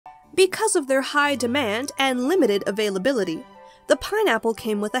Because of their high demand and limited availability, the pineapple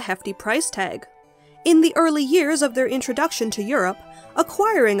came with a hefty price tag. In the early years of their introduction to Europe,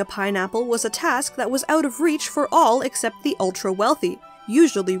 acquiring a pineapple was a task that was out of reach for all except the ultra-wealthy,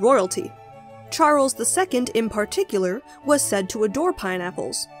 usually royalty. Charles II in particular was said to adore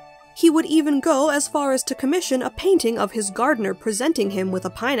pineapples. He would even go as far as to commission a painting of his gardener presenting him with a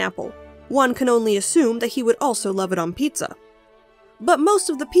pineapple. One can only assume that he would also love it on pizza. But most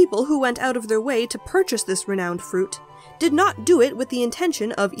of the people who went out of their way to purchase this renowned fruit did not do it with the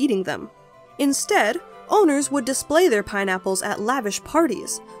intention of eating them. Instead, owners would display their pineapples at lavish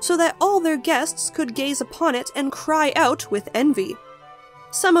parties so that all their guests could gaze upon it and cry out with envy.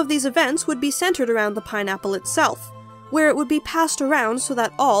 Some of these events would be centered around the pineapple itself, where it would be passed around so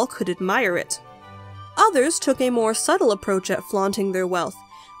that all could admire it. Others took a more subtle approach at flaunting their wealth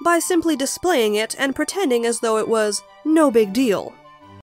by simply displaying it and pretending as though it was no big deal.